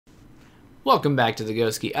Welcome back to the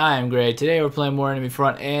Ghoski. I am Gray. Today we're playing more Enemy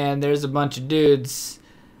Front, and there's a bunch of dudes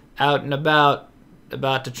out and about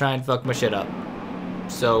to try and fuck my shit up.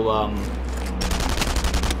 So,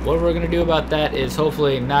 what we're gonna do about that is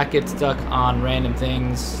hopefully not get stuck on random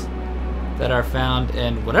things that are found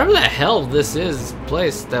in whatever the hell this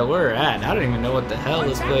place that we're at. I don't even know what the hell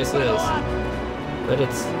this place is, but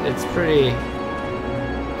it's pretty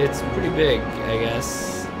big, I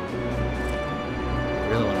guess. I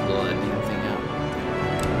really want to blow that damn thing out.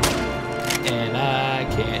 And I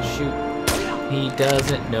can't shoot. He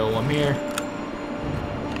doesn't know I'm here.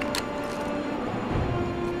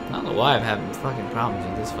 I don't know why I'm having fucking problems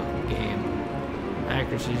with this fucking game.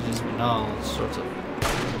 Accuracy's just been all sorts of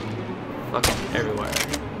fucking everywhere.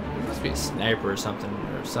 It must be a sniper or something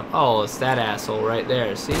Oh, it's that asshole right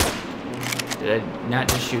there. See? Did I not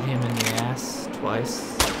just shoot him in the ass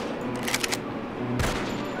twice?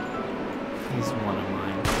 He's one of mine.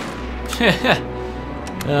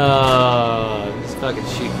 Oh, I'm just fucking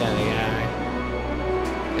shooting at the guy.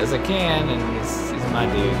 Because I can, and he's my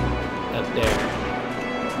dude. Up there.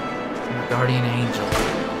 My guardian angel.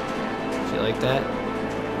 Did you like that?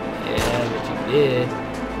 Yeah, but you did.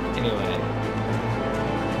 Anyway.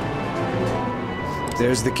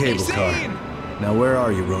 There's the cable car. Now where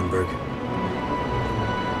are you, Ronberg?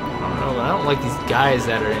 I don't know, but I don't like these guys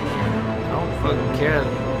that are in here. I don't fucking care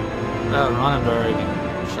about Ronenberg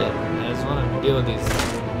and shit. I just want to deal with these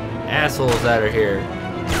assholes that are here.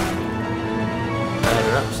 That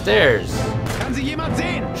are upstairs.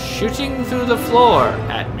 Shooting through the floor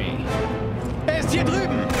at me.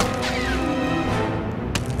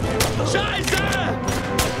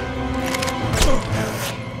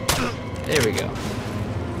 There we go.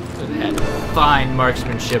 So they had fine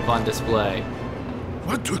marksmanship on display.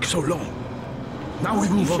 What took so long? Now we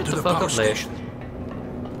move on to the power station.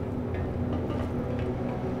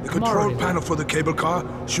 The control panel for the cable car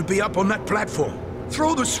should be up on that platform.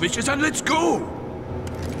 Throw the switches and let's go!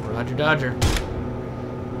 Roger, Dodger.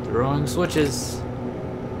 Throwing switches.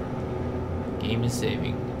 Game is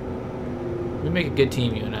saving. We make a good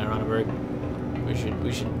team, you and I, Ronenberg.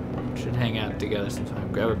 We should hang out together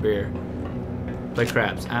sometime. Grab a beer. Play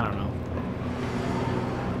craps. I don't know.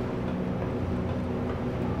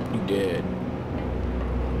 You did.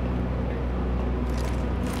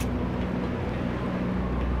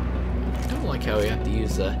 I don't like how we have to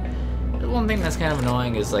use the one thing that's kind of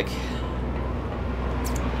annoying is like,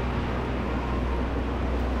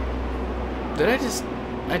 I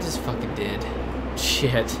just fucking did.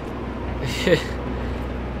 Shit.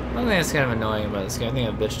 One thing that's kind of annoying about this game, I think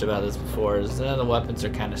I've bitched about this before, is that the weapons are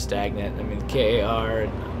kind of stagnant. I mean, the KAR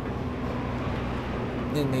and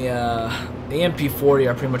the MP40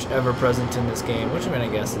 are pretty much ever present in this game, which I mean, I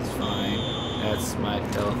guess is fine. That's my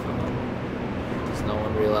telephone. Because no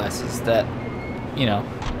one realizes that, you know,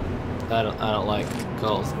 I don't like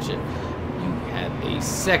calls and shit. You have a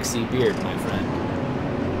sexy beard, my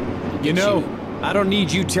friend. You know, I don't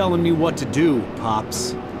need you telling me what to do,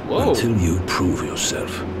 Pops. Whoa. Until you prove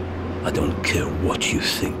yourself, I don't care what you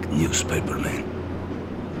think, newspaperman.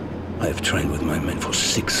 I have trained with my men for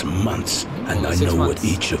 6 months, and I know what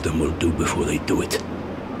each of them will do before they do it.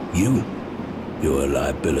 You're a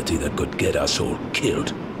liability that could get us all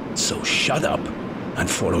killed. So shut up and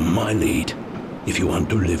follow my lead if you want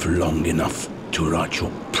to live long enough to write your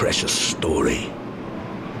precious story.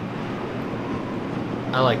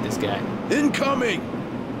 I like this guy. Incoming!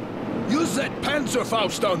 Use that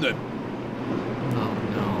Panzerfaust on them! Oh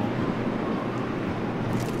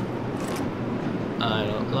no. I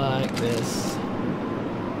don't like this.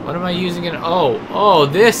 What am I using it? Oh,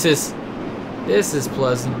 this is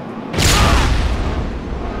pleasant.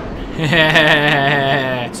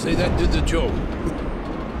 Say that did the job.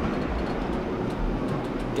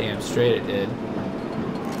 Damn straight it did.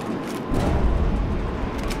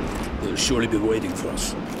 They'll surely be waiting for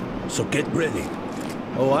us. So get ready.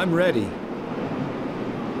 Oh, I'm ready.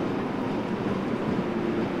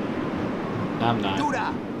 I'm not.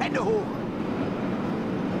 I'm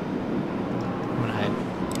gonna hide.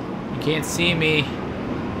 You can't see me.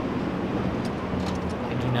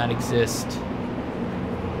 I do not exist.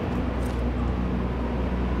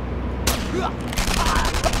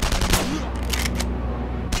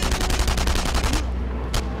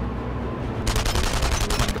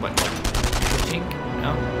 Come on. Chink.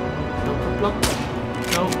 No. No.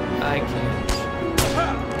 No, I can't.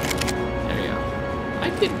 There we go. I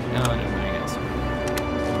didn't. No, never mind, guys.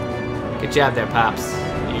 Good job there, Pops.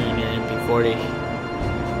 You and your MP40.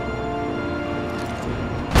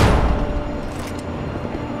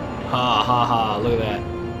 Ha ha ha, look at that.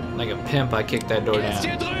 Like a pimp, I kicked that door down.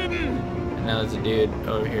 And know there's a dude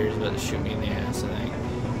over here who's about to shoot me in the ass, I think.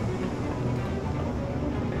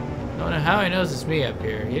 I don't know how he knows it's me up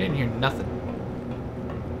here. He didn't hear nothing.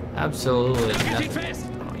 Absolutely nothing.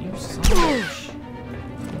 Oh, you son of a bitch.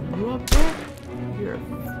 You up there? You're a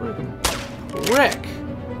friggin' wreck.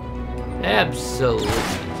 Absolutely.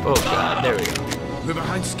 Oh god, there we go. We're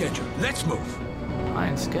behind schedule. Let's move.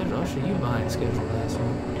 Behind schedule? I'll show you behind schedule last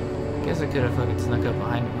one. Guess I could have fucking snuck up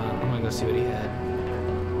behind him. I'm gonna go see what he had.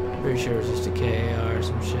 Pretty sure it was just a KAR or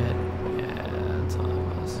some shit. Yeah, that's all it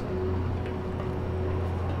was.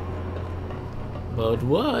 But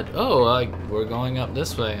what? Oh, we're going up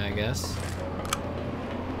this way, I guess.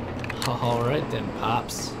 Alright then,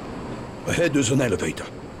 Pops. Ahead there's an elevator.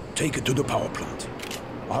 Take it to the power plant.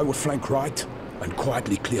 I will flank right and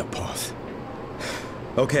quietly clear path.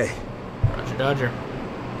 Okay. Roger Dodger.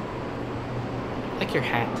 I like your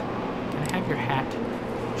hat. Can I have your hat?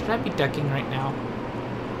 Should I be ducking right now?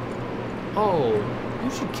 Oh, you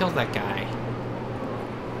should kill that guy.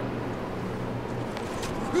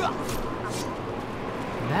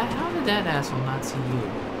 How did that asshole not see you?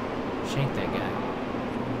 Shank that guy.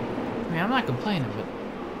 I mean, I'm not complaining, but...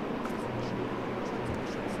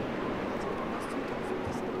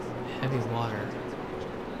 Heavy water.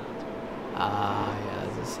 Ah, yeah,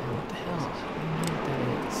 this what the hell? I don't know what that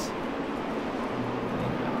is.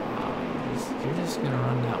 You're just gonna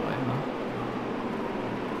run that way, huh?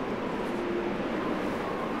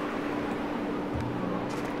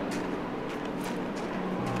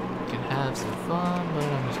 Can have some fun, but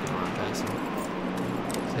I'm just gonna run past him.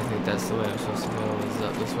 So I think that's the way I'm supposed to go, is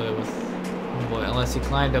up this way with homeboy. Unless he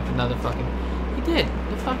climbed up another fucking... He did!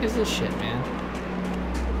 The fuck is this shit, man?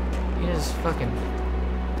 He is fucking...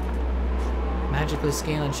 magically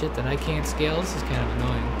scaling shit that I can't scale. This is kind of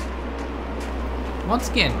annoying. Once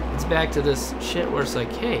again, it's back to this shit where it's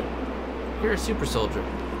like, hey, you're a super soldier.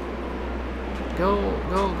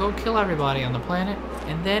 Go kill everybody on the planet,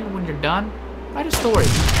 and then when you're done, write a story.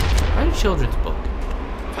 Write a children's book.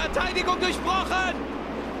 Verteidigung durchbrochen!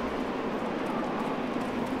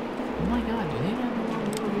 Oh my god, do they not know what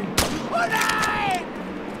we're doing? Oh nein!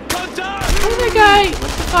 Kontakt! How did that guy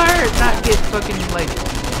with the fire not get fucking, like,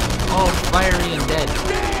 all fiery and dead?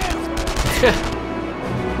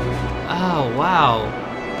 Oh wow!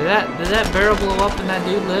 Did that barrel blow up and that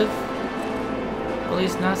dude live? At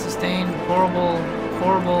least not sustain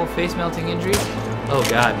horrible face melting injuries. Oh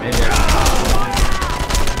god, maybe.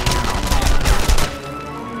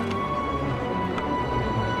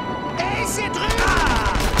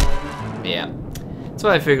 Yeah, that's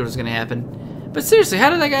what I figured was gonna happen. But seriously, how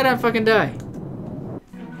did that guy not fucking die?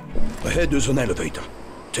 Ahead there's an elevator.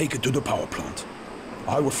 Take it to the power plant.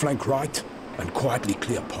 I will flank right and quietly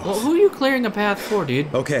clear path. Well, who are you clearing a path for,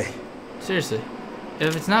 dude? Okay. Seriously.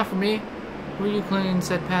 If it's not for me, who are you clearing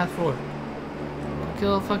said path for?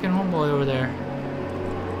 Kill a fucking homeboy over there.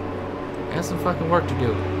 I got some fucking work to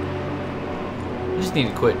do. You just need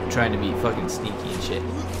to quit trying to be fucking sneaky and shit.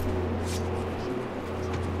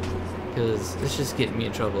 Because it's just getting me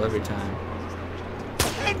in trouble every time.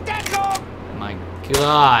 My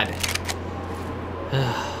god.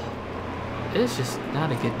 It's just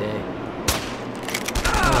not a good day.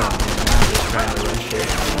 Oh man, I'm just trying to rush it.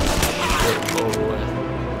 Get it over with.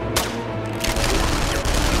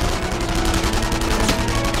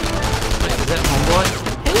 Wait, is that homeboy?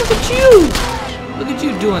 Hey, look at you! Look at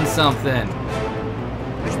you doing something.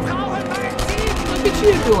 Look at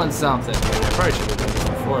you doing something. I probably should have done this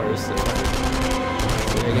before. So I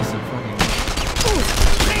guess I'm fucking...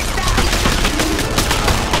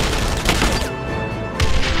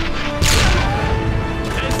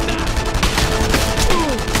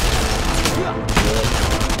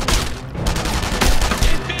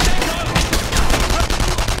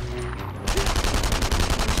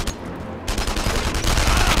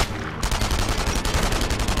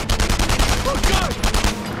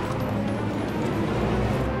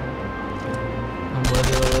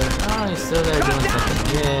 Oh, he's still there doing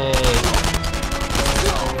something. Yay.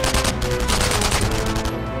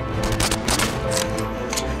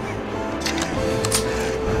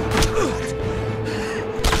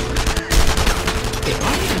 Okay,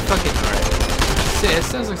 why are you fucking... Alright. It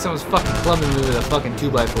sounds like someone's fucking clubbing me with a fucking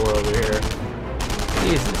 2x4 over here.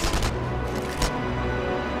 Jesus.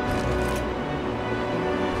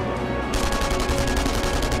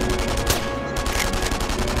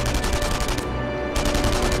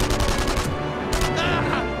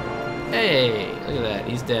 Hey, look at that.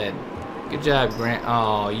 He's dead. Good job, Grant.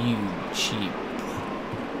 Oh, you cheap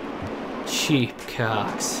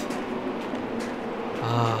cocks.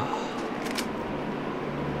 Oh.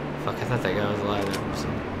 Fuck, I thought that guy was alive there.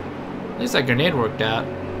 At least that grenade worked out.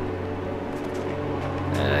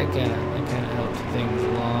 That kind of helped things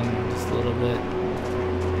along just a little bit.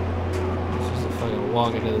 It's just a fucking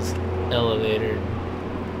walk into this elevator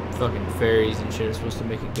and fucking ferries and shit are supposed to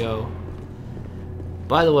make it go.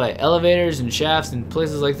 By the way, elevators and shafts and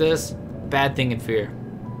places like this, bad thing in Fear.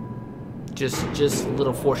 Just a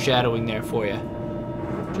little foreshadowing there for you.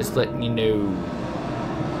 Just letting you know.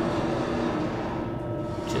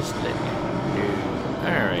 Just letting you know.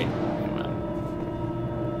 Alright.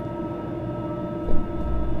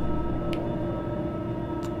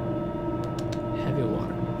 Heavy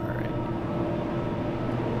water. Alright.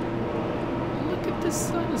 Look at this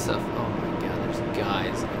sun and stuff. Oh my god, there's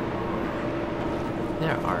guys.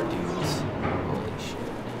 There are dudes. Holy shit.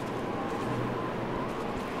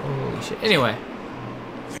 Holy shit. Anyway.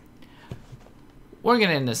 We're going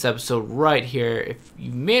to end this episode right here. If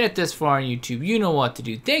you made it this far on YouTube, you know what to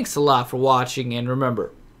do. Thanks a lot for watching, and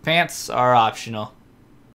remember, pants are optional.